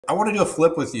I want to do a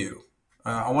flip with you.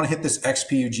 I want to hit this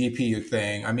XPU GPU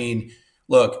thing. I mean,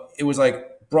 look, it was like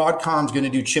Broadcom's going to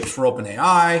do chips for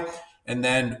OpenAI, and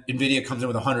then Nvidia comes in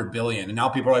with 100 billion, and now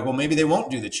people are like, well, maybe they won't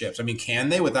do the chips. I mean, can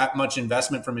they with that much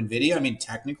investment from Nvidia? I mean,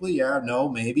 technically, yeah, no,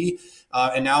 maybe.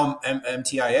 And now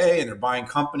MTIA, and they're buying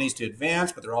companies to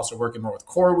advance, but they're also working more with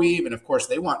CoreWeave, and of course,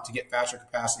 they want to get faster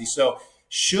capacity. So,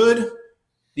 should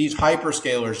these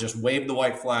hyperscalers just wave the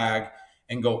white flag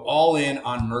and go all in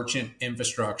on merchant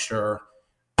infrastructure?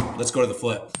 Let's go to the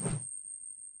flip.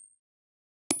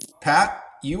 Pat,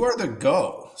 you are the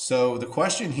go. So the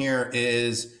question here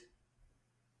is,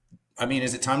 I mean,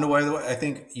 is it time to wave the? I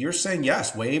think you're saying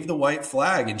yes. Wave the white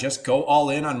flag and just go all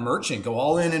in on merchant. Go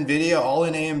all in Nvidia, all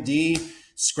in AMD.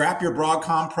 Scrap your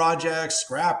Broadcom projects.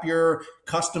 Scrap your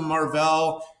custom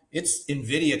Marvell. It's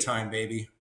Nvidia time, baby.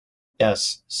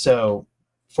 Yes. So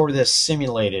for this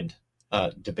simulated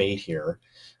debate here,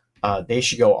 they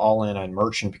should go all in on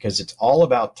merchant because it's all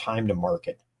about time to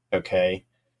market. Okay.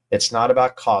 It's not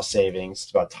about cost savings.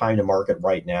 It's about time to market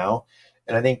right now.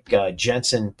 And I think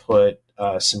Jensen put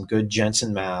some good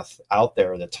Jensen math out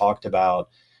there that talked about,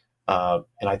 and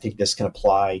I think this can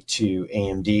apply to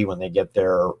AMD when they get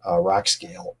their rack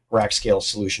scale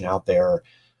solution out there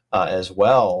as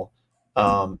well.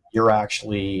 You're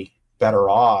actually better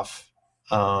off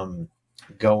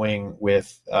going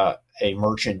with a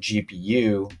merchant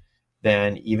GPU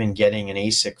than even getting an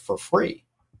ASIC for free.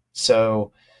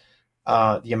 So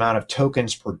the amount of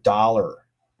tokens per dollar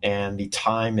and the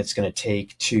time it's going to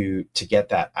take to get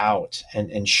that out.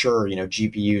 And sure,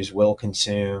 GPUs will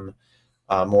consume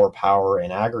more power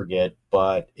in aggregate,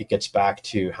 but it gets back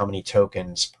to how many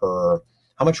tokens per,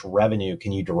 how much revenue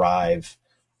can you derive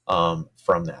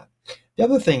from that. The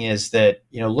other thing is that,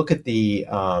 look at the,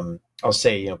 I'll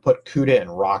say, put CUDA and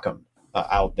ROCm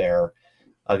out there.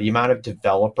 The amount of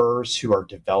developers who are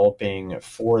developing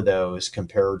for those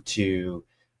compared to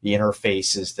the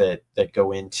interfaces that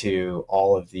go into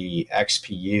all of the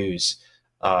XPUs,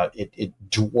 it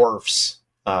dwarfs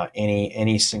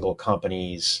any single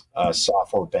company's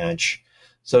software bench.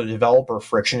 So the developer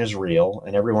friction is real,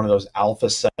 and every one of those alpha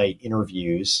site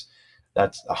interviews,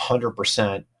 that's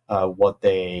 100% what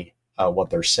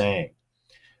they're saying.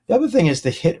 The other thing is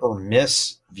the hit or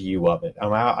miss view of it.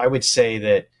 I would say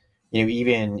that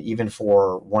even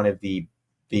for one of the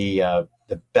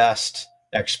best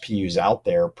XPUs out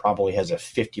there probably has a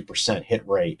 50% hit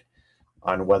rate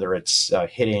on whether it's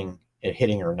hitting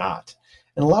or not.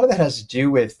 And a lot of that has to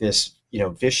do with this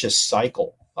vicious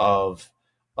cycle of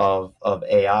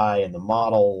AI and the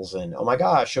models, and oh my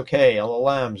gosh, okay,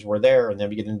 LLMs, we're there, and then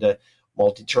we get into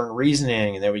multi-turn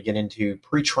reasoning, and then we get into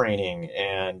pre-training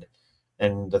and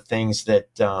the things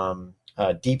that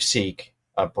DeepSeek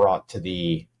brought to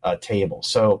the table.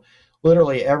 So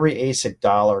literally every ASIC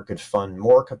dollar could fund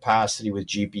more capacity with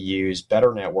GPUs,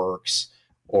 better networks,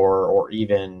 or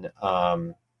even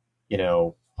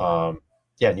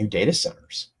new data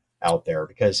centers out there,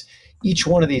 because each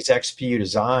one of these XPU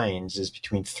designs is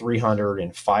between 300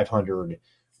 and 500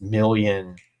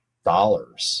 million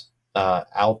dollars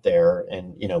out there.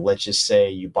 And let's just say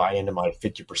you buy into my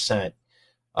 50%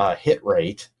 hit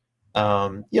rate.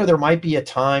 There might be a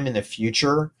time in the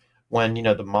future when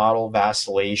the model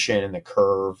vacillation and the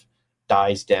curve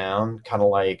dies down, kind of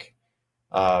like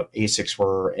ASICs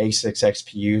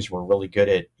XPUs were really good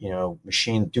at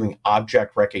machine doing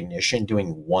object recognition, doing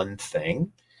one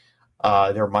thing.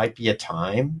 There might be a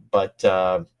time, but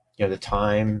the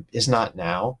time is not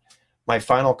now. My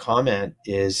final comment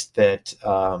is that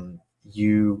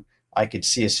I could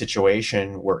see a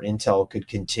situation where Intel could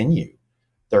continue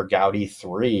their Gaudi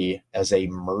 3 as a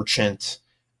merchant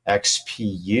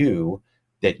XPU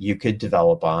that you could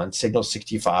develop on. Signal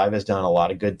 65 has done a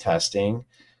lot of good testing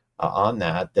on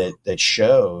that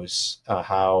shows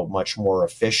how much more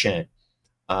efficient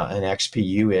an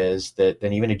XPU is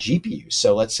than even a GPU.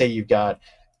 So let's say you've got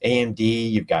AMD,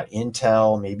 you've got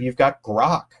Intel, maybe you've got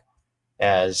Grok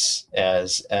as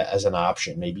an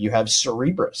option. Maybe you have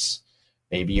Cerebras.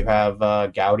 Maybe you have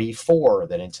Gaudi 4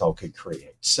 that Intel could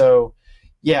create. So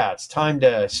yeah, it's time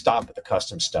to stop with the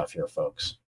custom stuff here,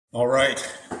 folks. All right,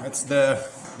 that's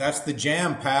the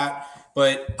jam, Pat.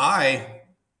 But I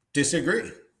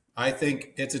disagree. I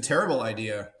think it's a terrible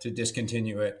idea to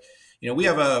discontinue it. We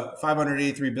have a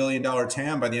 $583 billion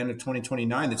TAM by the end of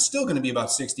 2029 that's still going to be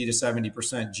about 60 to 70%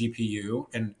 GPU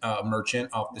and merchant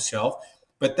off the shelf.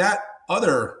 But that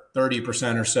other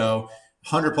 30% or so,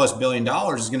 $100+ billion,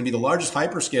 is going to be the largest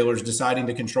hyperscalers deciding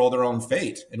to control their own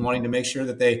fate and wanting to make sure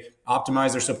that they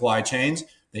optimize their supply chains,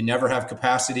 They never have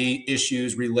capacity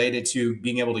issues related to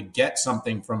being able to get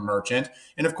something from merchant.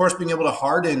 And of course, being able to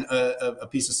harden a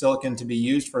piece of silicon to be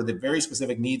used for the very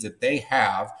specific needs that they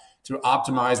have to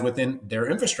optimize within their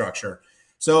infrastructure.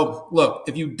 So look,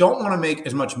 if you don't want to make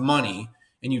as much money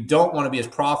and you don't want to be as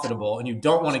profitable and you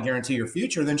don't want to guarantee your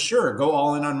future, then sure, go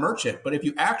all in on merchant. But if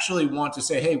you actually want to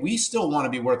say, hey, we still want to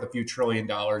be worth a few $1 trillion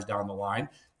down the line,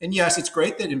 and yes, it's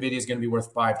great that NVIDIA is going to be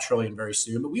worth $5 trillion very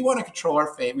soon, but we want to control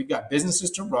our fate. We've got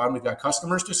businesses to run, we've got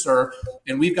customers to serve,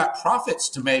 and we've got profits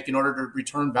to make in order to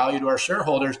return value to our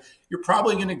shareholders. You're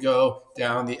probably going to go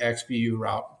down the XPU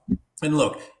route. And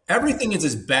look, everything is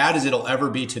as bad as it'll ever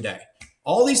be today.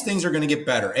 All these things are going to get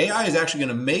better. AI is actually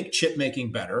going to make chip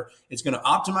making better. It's going to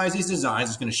optimize these designs.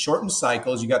 It's going to shorten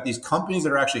cycles. You got these companies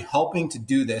that are actually helping to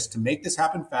do this, to make this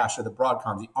happen faster. The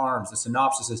Broadcoms, the ARMs, the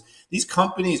Synopsyses. These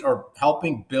companies are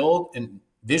helping build and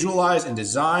visualize and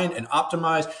design and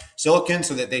optimize silicon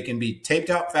so that they can be taped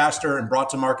out faster and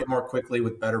brought to market more quickly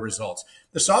with better results.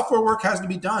 The software work has to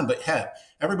be done, but hey,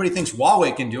 everybody thinks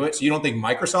Huawei can do it. So you don't think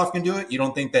Microsoft can do it? You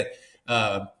don't think that,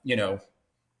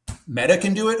 Meta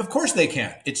can do it? Of course they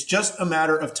can. It's just a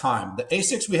matter of time. The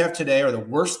ASICs we have today are the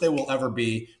worst they will ever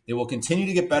be. They will continue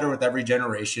to get better with every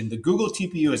generation. The Google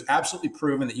TPU has absolutely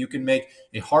proven that you can make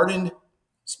a hardened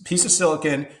piece of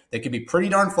silicon that can be pretty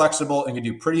darn flexible and can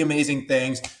do pretty amazing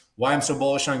things. Why I'm so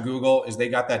bullish on Google is they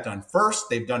got that done first.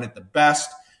 They've done it the best.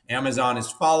 Amazon is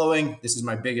following. This is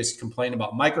my biggest complaint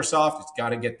about Microsoft. It's got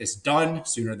to get this done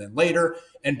sooner than later.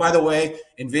 And by the way,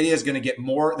 NVIDIA is going to get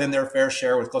more than their fair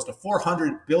share with close to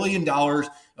 $400 billion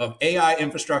of AI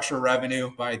infrastructure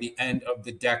revenue by the end of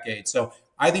the decade. So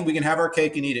I think we can have our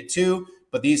cake and eat it too.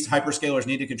 But these hyperscalers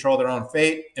need to control their own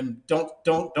fate. And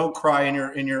don't cry in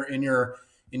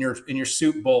your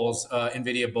soup bowls,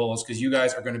 NVIDIA bowls, because you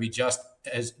guys are going to be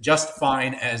just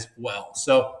fine as well.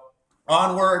 So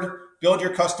onward. Build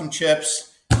your custom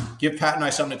chips. Give Pat and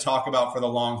I something to talk about for the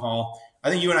long haul.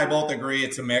 I think you and I both agree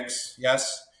it's a mix.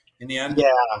 Yes, in the end?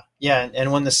 Yeah.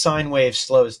 And when the sine wave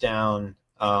slows down,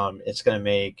 it's going to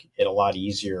make it a lot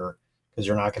easier because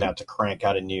you're not going to have to crank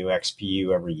out a new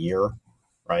XPU every year,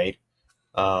 right?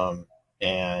 And,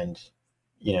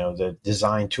 the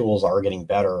design tools are getting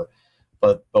better.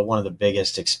 But one of the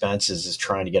biggest expenses is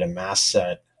trying to get a mask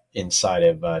set inside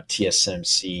of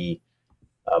TSMC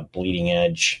bleeding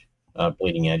edge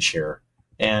here,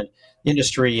 and the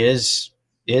industry is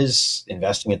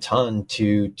investing a ton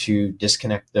to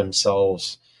disconnect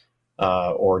themselves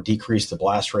or decrease the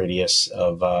blast radius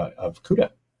of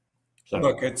CUDA. So.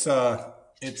 Look, it's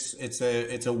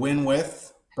a win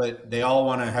with, but they all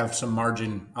want to have some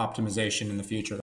margin optimization in the future.